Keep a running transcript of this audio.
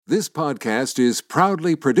This podcast is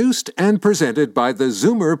proudly produced and presented by the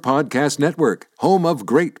Zoomer Podcast Network, home of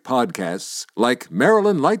great podcasts like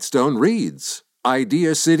Marilyn Lightstone Reads,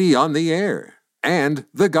 Idea City on the Air, and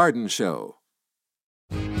The Garden Show.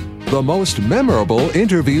 The most memorable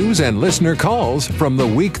interviews and listener calls from the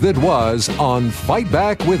week that was on Fight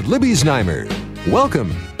Back with Libby Znaimer.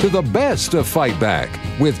 Welcome to the best of Fight Back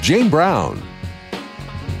with Jane Brown.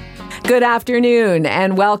 Good afternoon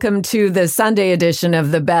and welcome to the Sunday edition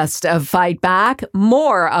of the Best of Fight Back.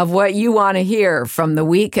 More of what you want to hear from the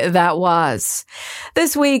week that was.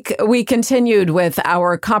 This week, we continued with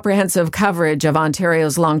our comprehensive coverage of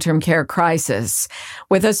Ontario's long-term care crisis,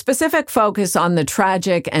 with a specific focus on the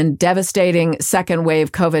tragic and devastating second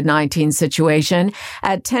wave COVID-19 situation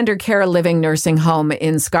at Tender Care Living Nursing Home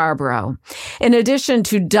in Scarborough. In addition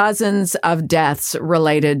to dozens of deaths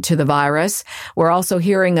related to the virus, we're also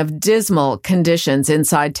hearing of dismal conditions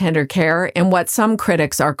inside Tender Care in what some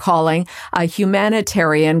critics are calling a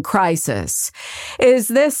humanitarian crisis. Is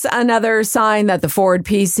this another sign that the Ford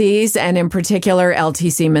PCs, and in particular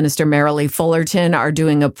LTC Minister Merrilee Fullerton, are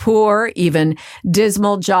doing a poor, even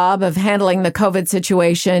dismal job of handling the COVID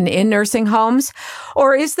situation in nursing homes?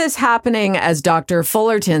 Or is this happening, as Dr.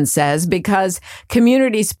 Fullerton says, because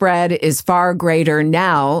community spread is far greater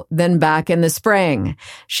now than back in the spring?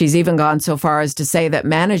 She's even gone so far as to say that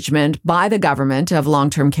management by the government of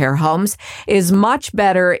long-term care homes is much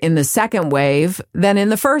better in the second wave than in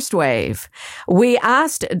the first wave. We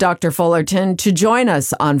asked Dr. Fullerton to join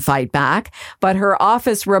us on Fight Back, but her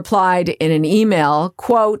office replied in an email,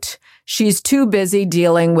 quote, "She's too busy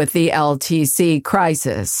dealing with the LTC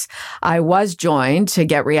crisis." I was joined to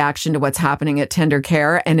get reaction to what's happening at Tender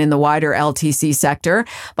Care and in the wider LTC sector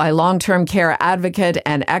by long-term care advocate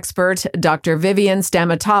and expert Dr. Vivian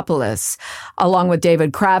Stamatopoulos, along with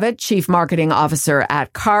David Kravitz, Chief Marketing Officer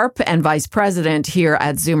at CARP and Vice President here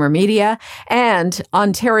at Zoomer Media, and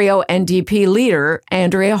Ontario NDP leader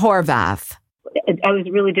Andrea Horwath. I was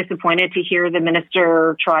really disappointed to hear the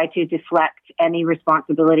minister try to deflect any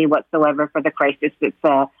responsibility whatsoever for the crisis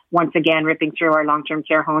that's once again ripping through our long-term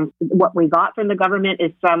care homes. What we got from the government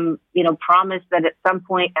is some, promise that at some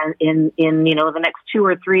point in the next 2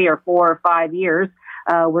 or 3 or 4 or 5 years,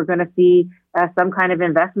 we're going to see some kind of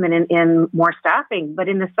investment in more staffing. But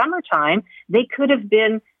in the summertime, they could have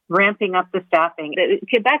been ramping up the staffing.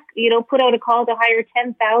 Quebec, put out a call to hire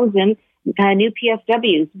 10,000 new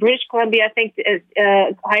PSWs. British Columbia, I think,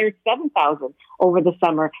 hired 7,000 over the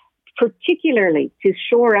summer, particularly to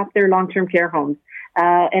shore up their long-term care homes.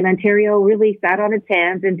 And Ontario really sat on its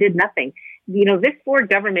hands and did nothing. This Ford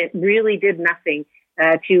government really did nothing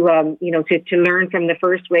to learn from the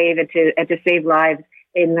first wave and to save lives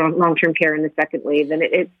in long-term care in the second wave. And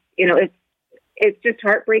it's just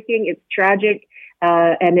heartbreaking. It's tragic,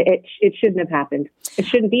 and it shouldn't have happened. It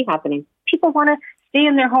shouldn't be happening. People want to stay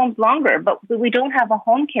in their homes longer, but we don't have a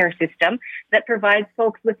home care system that provides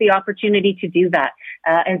folks with the opportunity to do that.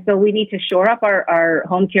 And so we need to shore up our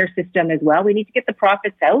home care system as well. We need to get the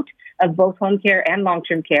profits out of both home care and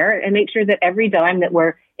long-term care and make sure that every dime that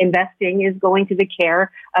we're investing is going to the care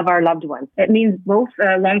of our loved ones. It means both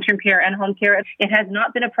long-term care and home care. It has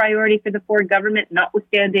not been a priority for the Ford government,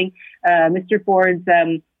 notwithstanding Mr. Ford's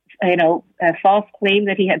a false claim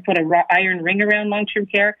that he had put an iron ring around long-term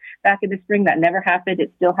care back in the spring. That never happened.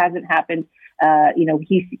 It still hasn't happened.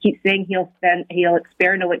 He keeps saying he'll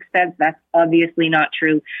spare no expense. That's obviously not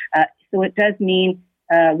true. So it does mean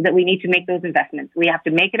that we need to make those investments. We have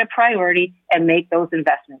to make it a priority and make those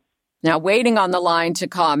investments. Now, waiting on the line to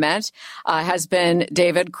comment has been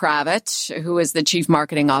David Kravitz, who is the Chief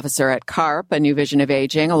Marketing Officer at CARP, A New Vision of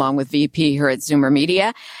Aging, along with VP here at Zoomer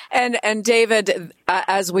Media. And David,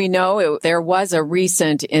 as we know, there was a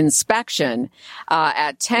recent inspection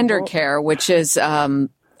at Tender Care, which is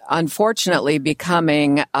unfortunately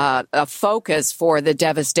becoming a focus for the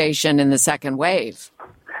devastation in the second wave.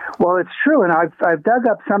 Well, it's true, and I've dug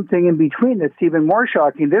up something in between that's even more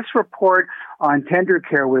shocking. This report on Tender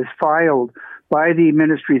Care was filed by the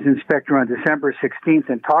ministry's inspector on December 16th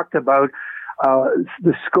and talked about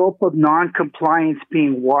the scope of non-compliance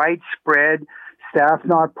being widespread, staff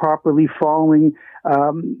not properly following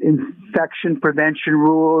infection prevention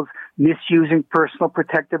rules, misusing personal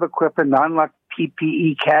protective equipment, not enough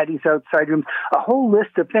PPE caddies outside rooms, a whole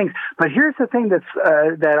list of things. But here's the thing that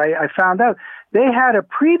I found out. They had a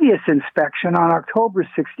previous inspection on October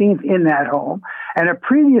 16th in that home and a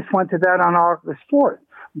previous one to that on August 4th.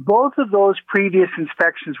 Both of those previous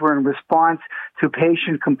inspections were in response to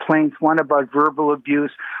patient complaints, one about verbal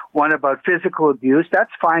abuse, one about physical abuse.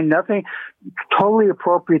 That's fine. Nothing totally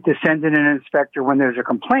appropriate to send in an inspector when there's a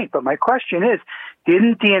complaint. But my question is,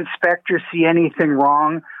 didn't the inspector see anything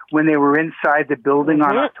wrong when they were inside the building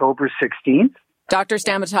on October 16th? Dr.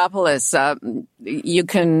 Stamatopoulos,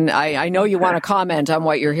 I know you want to comment on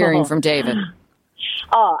what you're hearing from David.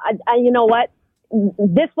 You know what?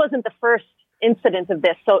 This wasn't the first incident of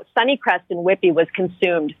this. So Sunnycrest in Whitby was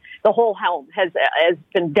consumed. The whole home has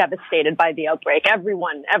been devastated by the outbreak.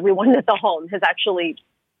 Everyone at the home has actually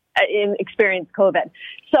experienced COVID.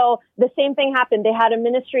 So the same thing happened. They had a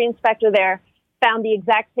ministry inspector there, found the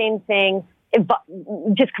exact same thing.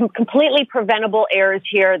 Just completely preventable errors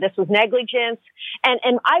here. This was negligence.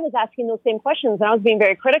 And I was asking those same questions, and I was being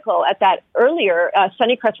very critical at that earlier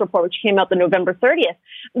Sunnycrest report, which came out the November 30th.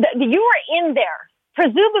 You were in there,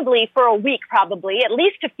 presumably for a week, probably, at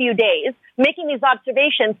least a few days, making these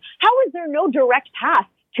observations. How is there no direct path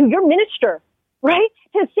to your minister, right,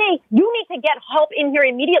 to say, you need to get help in here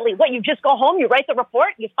immediately? What, you just go home, you write the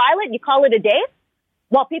report, you file it, you call it a day?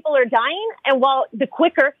 While people are dying, and while the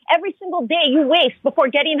quicker, every single day you waste before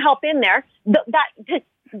getting help in there,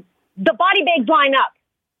 the body bags line up.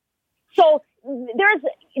 So there's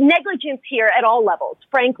negligence here at all levels,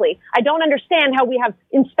 frankly. I don't understand how we have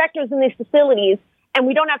inspectors in these facilities and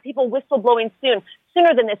we don't have people whistleblowing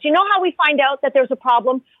sooner than this. You know how we find out that there's a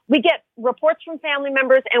problem? We get reports from family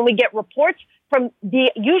members and we get reports from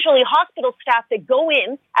the usually hospital staff that go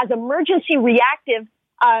in as emergency reactive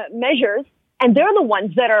measures. And they're the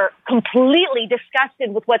ones that are completely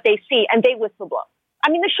disgusted with what they see, and they whistleblow.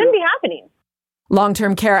 I mean, this shouldn't be happening.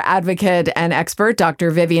 Long-term care advocate and expert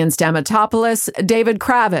Dr. Vivian Stamatopoulos, David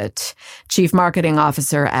Kravitz, Chief Marketing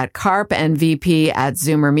Officer at CARP and VP at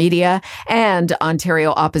Zoomer Media, and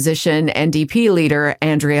Ontario Opposition NDP leader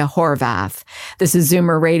Andrea Horwath. This is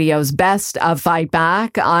Zoomer Radio's Best of Fight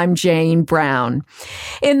Back. I'm Jane Brown.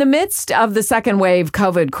 In the midst of the second wave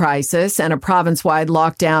COVID crisis and a province-wide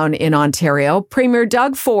lockdown in Ontario, Premier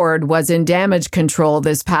Doug Ford was in damage control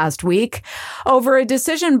this past week over a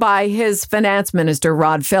decision by his finance Minister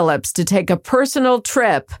Rod Phillips to take a personal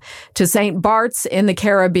trip to St. Bart's in the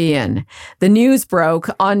Caribbean. The news broke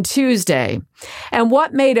on Tuesday. And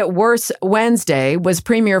what made it worse Wednesday was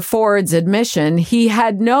Premier Ford's admission he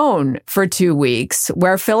had known for 2 weeks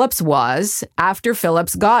where Phillips was after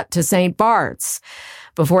Phillips got to St. Bart's.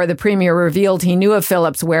 Before the Premier revealed he knew of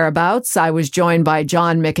Phillips' whereabouts, I was joined by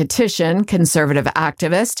John Mikatishin, conservative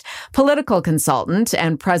activist, political consultant,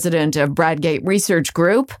 and president of Bradgate Research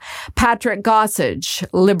Group, Patrick Gossage,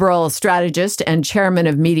 liberal strategist and chairman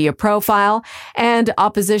of Media Profile, and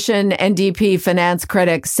opposition NDP finance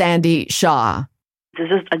critic Sandy Shaw. This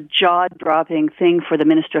is a jaw-dropping thing for the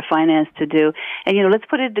Minister of Finance to do. And, let's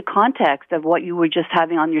put it into context of what you were just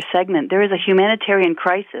having on your segment. There is a humanitarian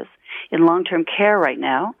crisis in long-term care right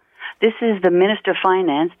now. This is the Minister of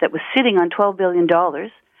Finance that was sitting on $12 billion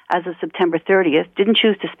as of September 30th, didn't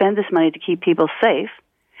choose to spend this money to keep people safe.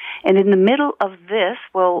 And in the middle of this,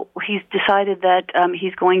 he's decided that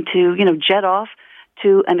he's going to, jet off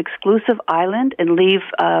to an exclusive island and leave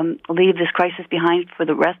this crisis behind for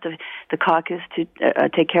the rest of the caucus to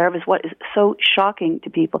take care of. Is what is so shocking to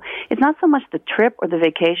people. It's not so much the trip or the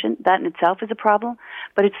vacation, that in itself is a problem,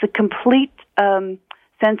 but it's the complete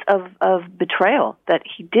sense of betrayal that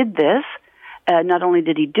he did this. Not only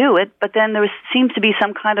did he do it, but then there seems to be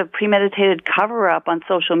some kind of premeditated cover-up on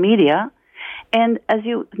social media. And as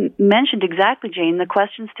you mentioned exactly, Jane, the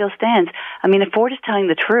question still stands. I mean, if Ford is telling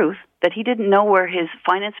the truth, that he didn't know where his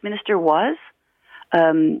finance minister was,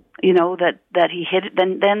 that he hid it,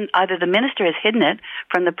 then either the minister has hidden it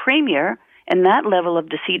from the premier, and that level of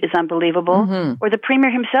deceit is unbelievable, or the premier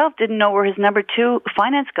himself didn't know where his number two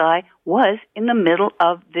finance guy was in the middle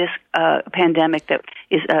of this pandemic that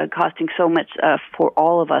is costing so much for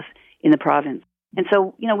all of us in the province. And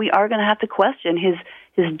so, we are going to have to question his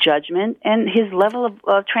judgment and his level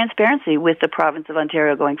of transparency with the province of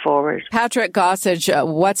Ontario going forward. Patrick Gossage,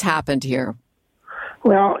 what's happened here?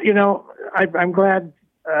 Well, I'm glad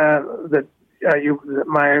that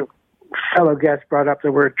my fellow guest brought up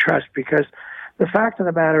the word trust, because the fact of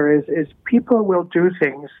the matter is people will do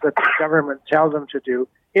things that the government tells them to do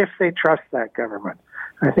if they trust that government.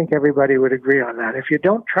 I think everybody would agree on that. If you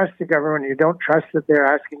don't trust the government, you don't trust that they're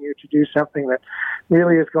asking you to do something that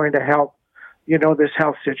really is going to help, this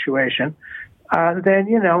health situation, then,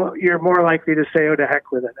 you're more likely to say, oh, to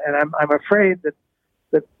heck with it. And I'm afraid that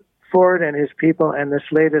Ford and his people and this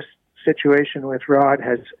latest situation with Rod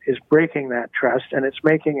is breaking that trust, and it's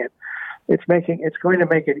going to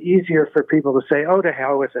make it easier for people to say, oh, to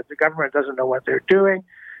hell with it. The government doesn't know what they're doing.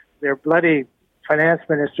 their bloody finance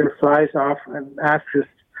minister flies off and asks us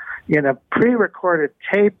in a pre-recorded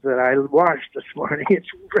tape that I watched this morning. It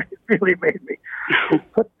really made me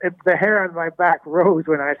put the hair on my back rose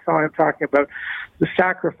when I saw him talking about the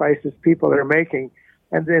sacrifices people are making.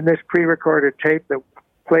 And in this pre-recorded tape that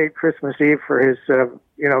played Christmas Eve for his,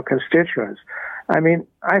 constituents. I mean,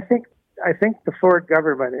 I think the Ford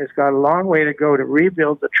government has got a long way to go to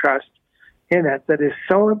rebuild the trust in it that is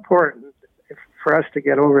so important for us to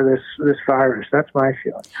get over this virus. That's my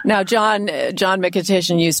feeling. Now, John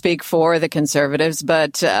McEtition, you speak for the Conservatives,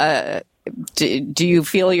 but do you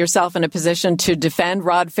feel yourself in a position to defend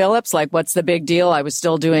Rod Phillips? Like, what's the big deal? I was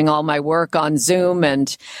still doing all my work on Zoom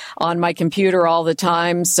and on my computer all the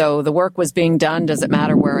time, so the work was being done. Does it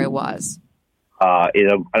matter where I was? I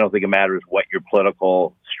don't think it matters what your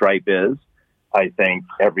political stripe is. I think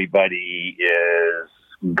everybody is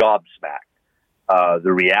gobsmacked.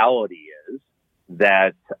 The reality is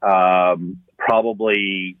that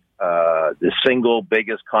probably the single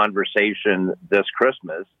biggest conversation this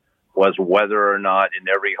Christmas was whether or not in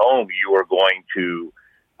every home you were going to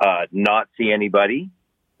not see anybody,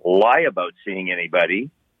 lie about seeing anybody,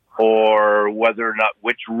 or whether or not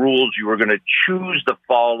which rules you were going to choose to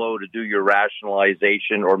follow to do your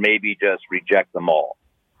rationalization, or maybe just reject them all.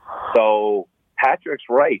 So Patrick's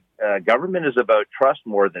right. Government is about trust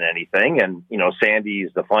more than anything. And, Sandy's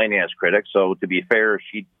the finance critic. So to be fair,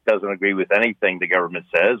 she doesn't agree with anything the government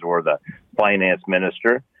says or the finance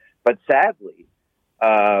minister. But sadly,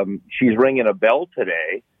 she's ringing a bell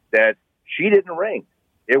today that she didn't ring.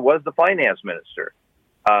 It was the finance minister.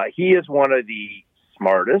 He is one of the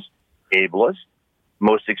smartest, ablest,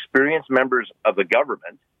 most experienced members of the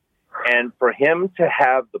government. And for him to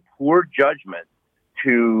have the poor judgment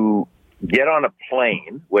to get on a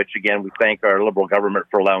plane, which, again, we thank our Liberal government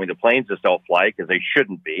for allowing the planes to still fly because they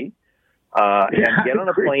shouldn't be, and get on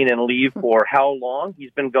a plane and leave for how long?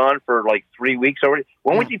 He's been gone for like 3 weeks already.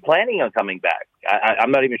 When was he planning on coming back? I'm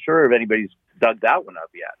not even sure if anybody's dug that one up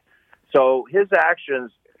yet. So his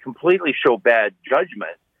actions completely show bad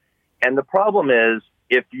judgment. And the problem is,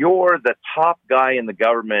 if you're the top guy in the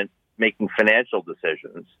government making financial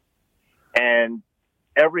decisions, and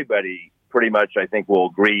everybody pretty much, I think, will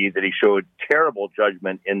agree that he showed terrible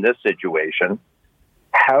judgment in this situation,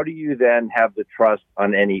 how do you then have the trust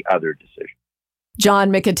on any other decision?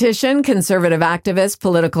 John McEtition, conservative activist,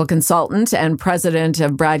 political consultant, and president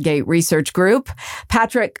of Bradgate Research Group.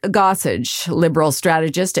 Patrick Gossage, liberal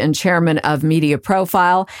strategist and chairman of Media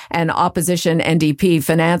Profile, and opposition NDP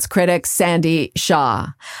finance critic Sandy Shaw.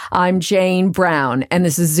 I'm Jane Brown, and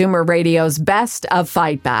this is Zoomer Radio's Best of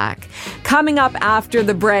Fight Back. Coming up after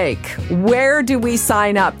the break, where do we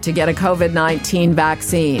sign up to get a COVID-19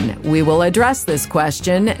 vaccine? We will address this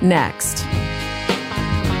question next.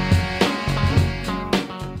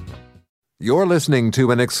 You're listening to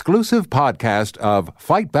an exclusive podcast of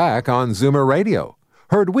Fight Back on Zoomer Radio.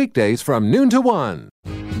 Heard weekdays from noon to 1.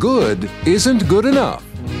 Good isn't good enough.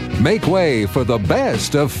 Make way for the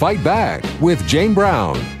best of Fight Back with Jane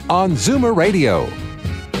Brown on Zoomer Radio.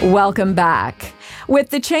 Welcome back. With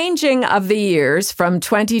the changing of the years from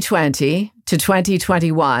 2020 to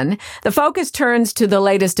 2021, the focus turns to the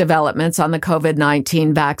latest developments on the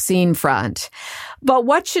COVID-19 vaccine front. But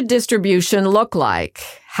what should distribution look like?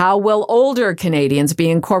 How will older Canadians be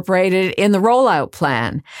incorporated in the rollout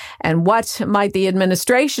plan? And what might the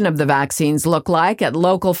administration of the vaccines look like at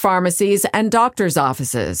local pharmacies and doctors'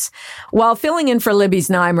 offices? While filling in for Libby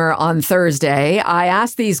Znaimer on Thursday, I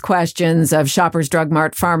asked these questions of Shoppers Drug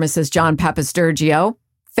Mart pharmacist John Papastergiou,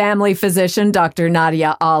 family physician Dr.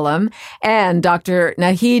 Nadia Alam, and Dr.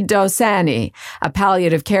 Nahid Dosani, a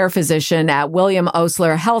palliative care physician at William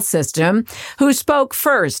Osler Health System, who spoke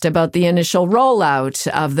first about the initial rollout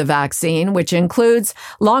of the vaccine, which includes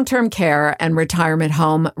long-term care and retirement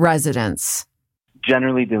home residents.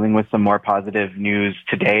 Generally dealing with some more positive news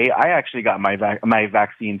today. I actually got my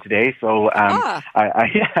vaccine today, so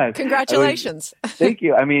congratulations. Thank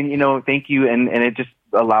you. Thank you, and it just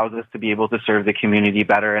allows us to be able to serve the community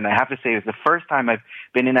better. And I have to say, it's the first time I've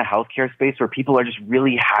been in a healthcare space where people are just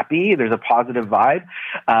really happy. There's a positive vibe,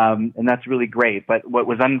 and that's really great. But what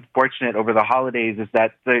was unfortunate over the holidays is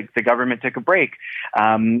that the government took a break,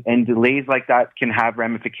 and delays like that can have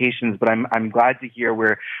ramifications. But I'm glad to hear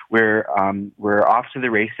we're off to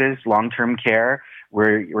the races. Long-term care,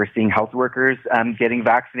 we're seeing health workers getting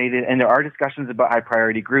vaccinated, and there are discussions about high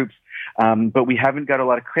priority groups. But we haven't got a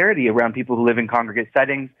lot of clarity around people who live in congregate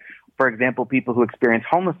settings. For example, people who experience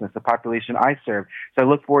homelessness, the population I serve. So I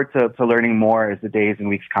look forward to learning more as the days and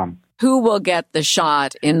weeks come. Who will get the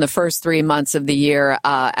shot in the first 3 months of the year,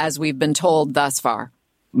 as we've been told thus far?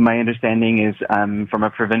 My understanding is from a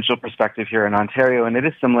provincial perspective here in Ontario, and it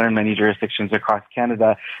is similar in many jurisdictions across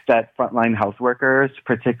Canada, that frontline health workers,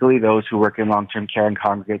 particularly those who work in long-term care and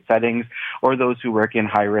congregate settings or those who work in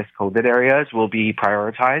high-risk COVID areas, will be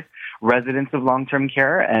prioritized. Residents of long-term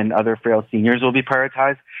care and other frail seniors will be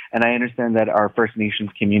prioritized. And I understand that our First Nations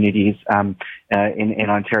communities in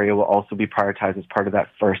Ontario will also be prioritized as part of that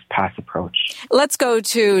first pass approach. Let's go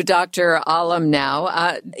to Dr. Alam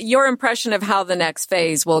now. Your impression of how the next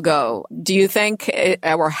phase will go. Do you think,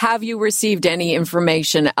 or have you received any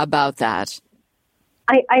information about that?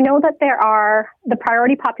 I know that the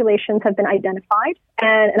priority populations have been identified,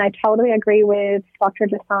 and I totally agree with Dr.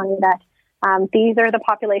 Jasani that these are the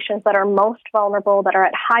populations that are most vulnerable, that are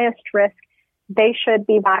at highest risk. They should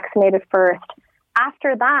be vaccinated first.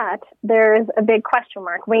 After that, there's a big question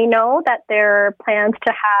mark. We know that there are plans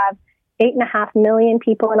to have 8.5 million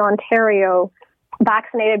people in Ontario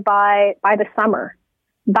vaccinated by the summer.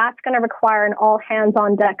 That's going to require an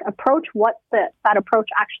all-hands-on-deck approach. What that approach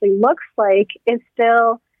actually looks like is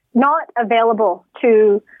still not available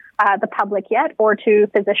to the public yet or to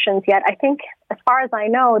physicians yet. I think, as far as I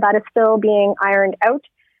know, that is still being ironed out.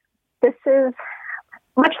 This is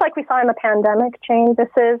much like we saw in the pandemic, Jane. This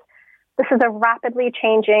is a rapidly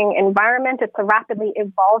changing environment. It's a rapidly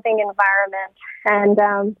evolving environment,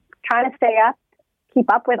 and trying to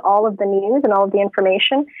keep up with all of the news and all of the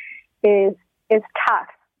information is tough.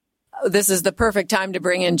 This is the perfect time to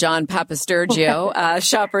bring in John Papasturgio,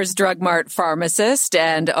 Shoppers Drug Mart pharmacist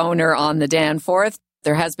and owner on the Danforth.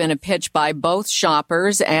 There has been a pitch by both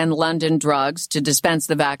Shoppers and London Drugs to dispense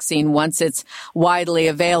the vaccine once it's widely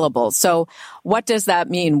available. So what does that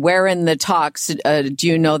mean? Where in the talks do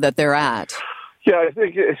you know that they're at? Yeah, I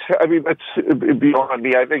think, that's beyond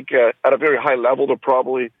me. I think at a very high level, they're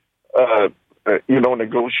probably,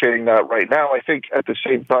 negotiating that right now. I think at the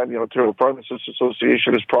same time, the Ontario Pharmacists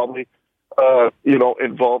Association is probably,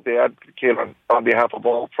 involved. They advocate on behalf of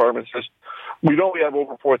all pharmacists. We know we have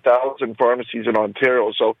over 4,000 pharmacies in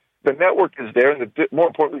Ontario, so the network is there, and more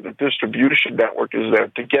importantly, the distribution network is there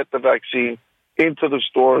to get the vaccine into the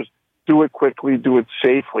stores, do it quickly, do it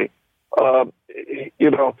safely. The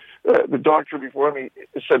doctor before me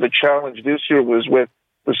said the challenge this year was with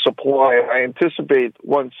the supply. I anticipate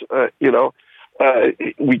once,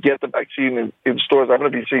 we get the vaccine in stores, I'm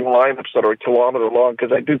going to be seeing lineups that are a kilometer long,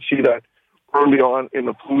 because I did see that early on in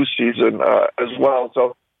the flu season as well.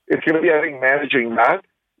 So it's going to be, I think, managing that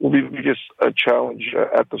will be the biggest challenge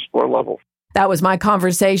at the store level. That was my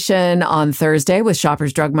conversation on Thursday with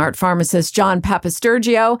Shoppers Drug Mart pharmacist John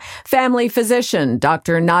Papasturgio, family physician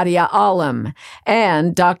Dr. Nadia Alam,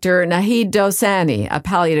 and Dr. Naheed Dosani, a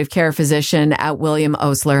palliative care physician at William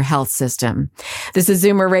Osler Health System. This is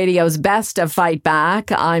Zoomer Radio's Best of Fight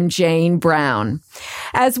Back. I'm Jane Brown.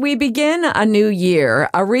 As we begin a new year,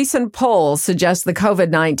 a recent poll suggests the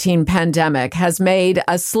COVID-19 pandemic has made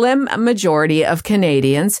a slim majority of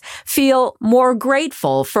Canadians feel more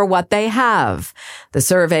grateful for what they have. The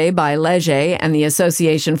survey by Leger and the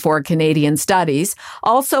Association for Canadian Studies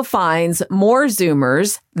also finds more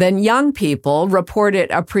Zoomers than young people reported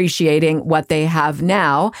appreciating what they have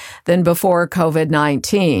now than before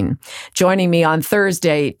COVID-19. Joining me on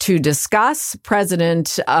Thursday to discuss,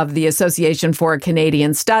 President of the Association for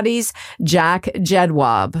Canadian Studies, Jack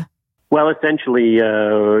Jedwab. Well, essentially,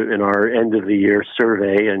 in our end-of-the-year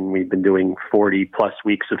survey, and we've been doing 40-plus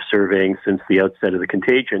weeks of surveying since the outset of the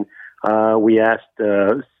contagion, we asked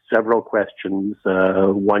several questions,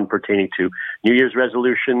 one pertaining to New Year's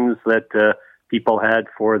resolutions that people had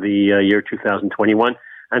for the year 2021,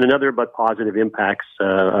 and another about positive impacts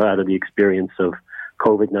out of the experience of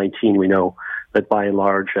COVID-19. We know that by and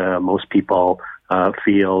large, most people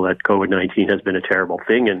feel that COVID-19 has been a terrible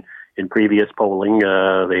thing, and in previous polling,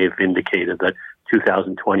 they've indicated that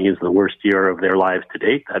 2020 is the worst year of their lives to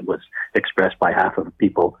date. That was expressed by half of the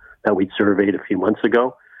people that we surveyed a few months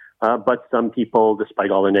ago. But some people,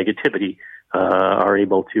 despite all the negativity, are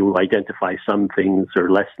able to identify some things or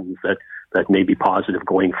lessons that may be positive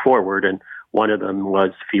going forward. And one of them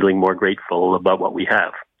was feeling more grateful about what we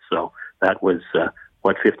have. So that was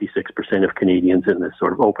what 56% of Canadians in this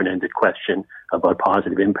sort of open-ended question about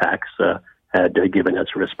positive impacts had given us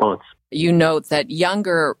a response. You note that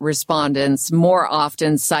younger respondents more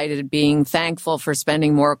often cited being thankful for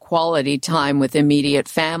spending more quality time with immediate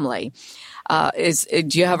family.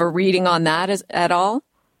 Do you have a reading on that at all?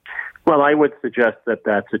 Well, I would suggest that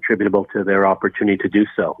that's attributable to their opportunity to do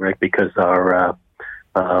so, right? Because our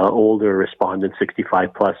older respondents,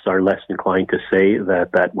 65 plus, are less inclined to say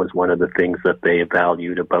that was one of the things that they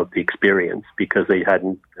valued about the experience, because they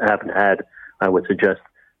haven't had, I would suggest,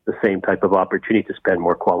 the same type of opportunity to spend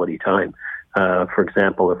more quality time. For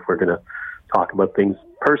example, if we're going to talk about things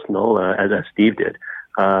personal, as Steve did,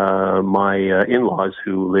 my in-laws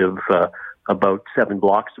who live about 7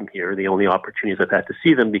 blocks from here, the only opportunities I've had to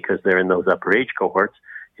see them because they're in those upper age cohorts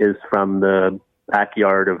is from the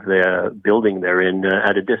backyard of the building they're in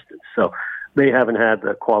at a distance. So they haven't had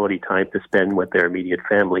the quality time to spend with their immediate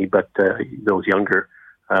family, but those younger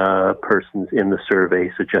persons in the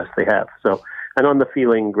survey suggest they have. So, and on the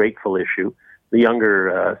feeling grateful issue, the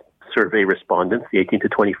younger survey respondents, the 18 to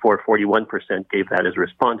 24, 41% gave that as a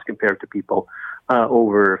response compared to people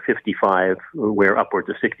over 55, where upwards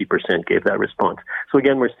of 60% gave that response. So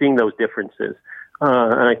again, we're seeing those differences.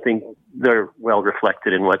 And I think they're well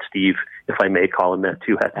reflected in what Steve, if I may call him that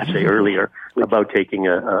too, had to say earlier about taking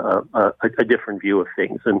a different view of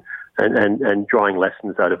things and drawing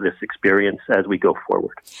lessons out of this experience as we go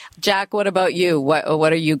forward. Jack, what about you?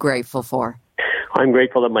 What are you grateful for? I'm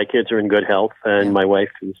grateful that my kids are in good health and my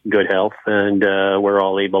wife is in good health, and we're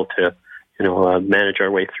all able to, manage our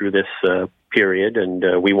way through this period.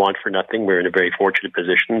 And we want for nothing. We're in a very fortunate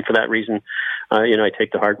position for that reason. I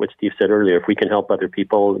take to heart what Steve said earlier. If we can help other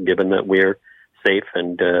people, given that we're safe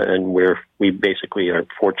and we basically are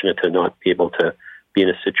fortunate to not be able to be in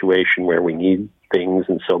a situation where we need things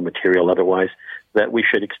and so material otherwise, that we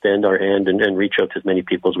should extend our hand and reach out to as many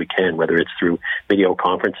people as we can, whether it's through video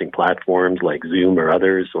conferencing platforms like Zoom or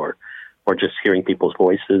others, or just hearing people's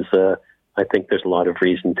voices. I think there's a lot of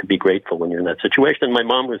reason to be grateful when you're in that situation. And my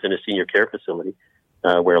mom was in a senior care facility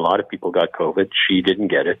where a lot of people got COVID. She didn't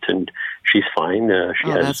get it, and she's fine. She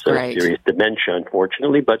has serious dementia,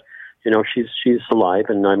 unfortunately, but she's alive,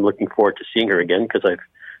 and I'm looking forward to seeing her again because I've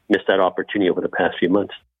missed that opportunity over the past few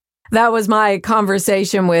months. That was my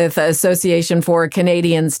conversation with Association for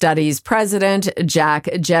Canadian Studies President Jack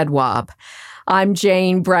Jedwab. I'm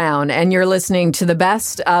Jane Brown, and you're listening to the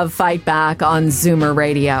best of Fight Back on Zoomer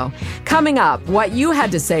Radio. Coming up, what you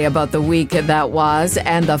had to say about the week that was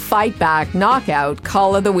and the Fight Back Knockout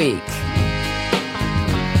Call of the Week.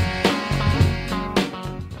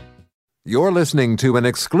 You're listening to an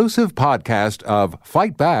exclusive podcast of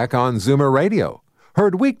Fight Back on Zoomer Radio.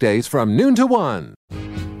 Heard weekdays from noon to 1.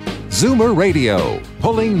 Zoomer Radio,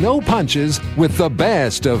 pulling no punches with the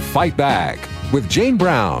best of Fight Back with Jane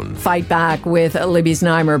Brown. Fight Back with Libby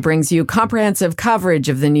Znaimer brings you comprehensive coverage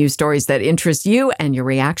of the news stories that interest you and your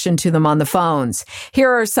reaction to them on the phones. Here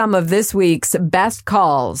are some of this week's best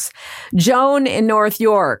calls. Joan in North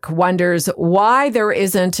York wonders why there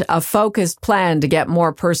isn't a focused plan to get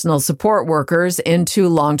more personal support workers into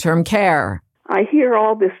long-term care. I hear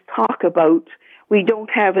all this talk about we don't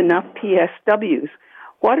have enough PSWs.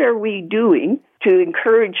 What are we doing to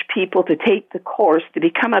encourage people to take the course to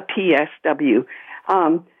become a PSW?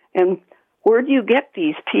 And where do you get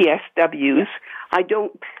these PSWs?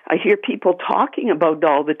 I hear people talking about it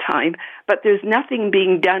all the time, but there's nothing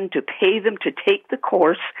being done to pay them to take the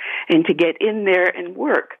course and to get in there and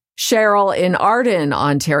work. Cheryl in Arden,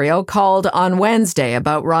 Ontario, called on Wednesday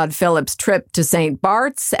about Rod Phillips' trip to St.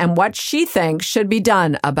 Bart's and what she thinks should be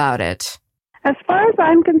done about it. As far as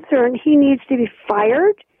I'm concerned, he needs to be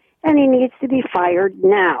fired, and he needs to be fired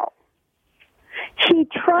now. He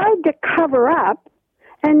tried to cover up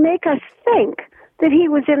and make us think that he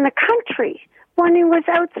was in the country when he was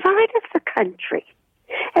outside of the country.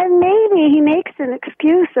 And maybe he makes an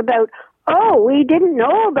excuse about, we didn't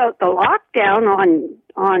know about the lockdown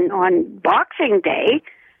on Boxing Day.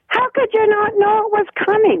 How could you not know it was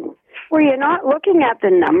coming? Were you not looking at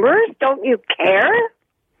the numbers? Don't you care?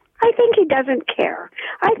 I think he doesn't care.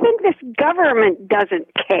 I think this government doesn't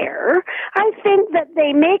care. I think that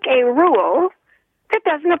they make a rule that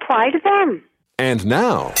doesn't apply to them. And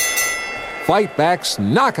now, Fight Back's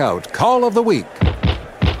Knockout Call of the Week.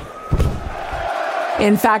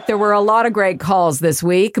 In fact, there were a lot of great calls this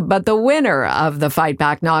week, but the winner of the Fight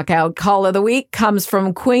Back Knockout Call of the Week comes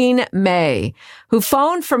from Queen May, who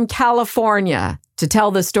phoned from California to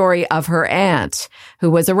tell the story of her aunt,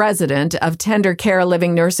 who was a resident of Tender Care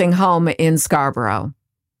Living Nursing Home in Scarborough.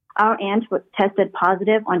 Our aunt was tested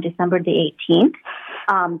positive on December the 18th.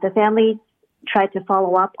 The family tried to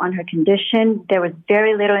follow up on her condition. There was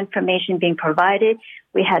very little information being provided.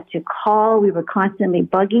 We had to call. We were constantly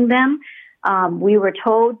bugging them. We were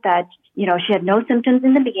told that, she had no symptoms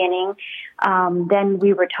in the beginning. Then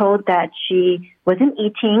we were told that she wasn't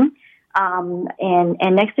eating.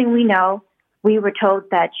 And next thing we know, we were told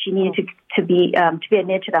that she needed to be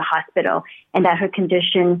admitted to the hospital and that her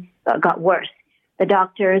condition got worse. The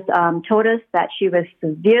doctors told us that she was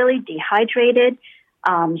severely dehydrated.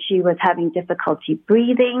 She was having difficulty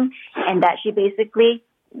breathing, and that she basically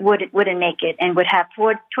wouldn't make it and would have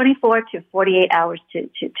 24 to 48 hours to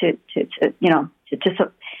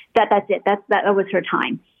that's it. That was her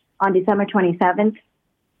time. On December 27th,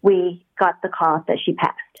 we got the call that she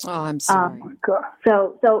passed. Oh, I'm sorry.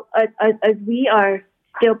 So as we are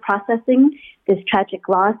still processing this tragic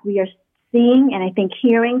loss, we are seeing and I think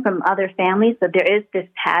hearing from other families that there is this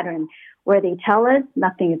pattern where they tell us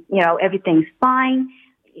nothing is, everything's fine.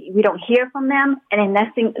 We don't hear from them, and then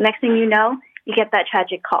next thing you know, you get that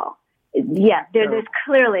tragic call. Yeah, there's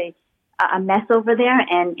clearly a mess over there,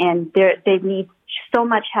 and they need so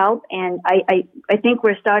much help. And I think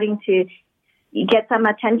we're starting to get some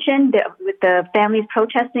attention with the families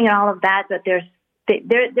protesting and all of that. But there's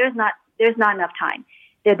not enough time.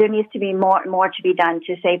 There needs to be more to be done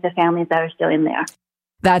to save the families that are still in there.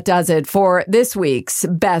 That does it for this week's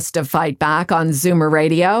Best of Fight Back on Zoomer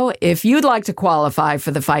Radio. If you'd like to qualify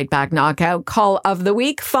for the Fight Back Knockout Call of the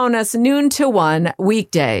Week, phone us noon to 1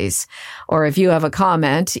 weekdays. Or if you have a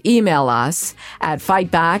comment, email us at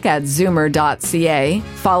fightback@zoomer.ca.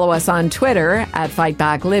 Follow us on Twitter at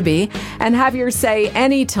FightbackLibby and have your say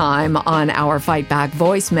anytime on our Fight Back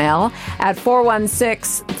voicemail at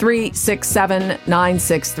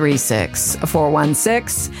 416-367-9636.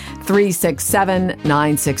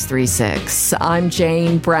 416-367-9636. I'm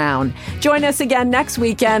Jane Brown. Join us again next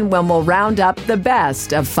weekend when we'll round up the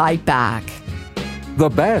best of Fight Back. The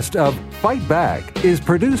Best of Fight Back is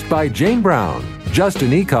produced by Jane Brown,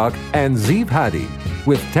 Justin Eacock, and Zeev Hadi,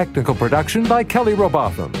 with technical production by Kelly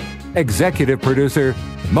Robotham. Executive producer,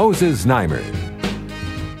 Moses Znaimer.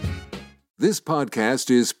 This podcast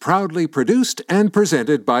is proudly produced and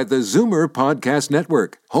presented by the Zoomer Podcast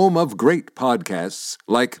Network, home of great podcasts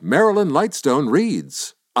like Marilyn Lightstone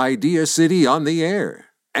Reads, Idea City on the Air,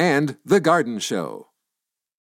 and The Garden Show.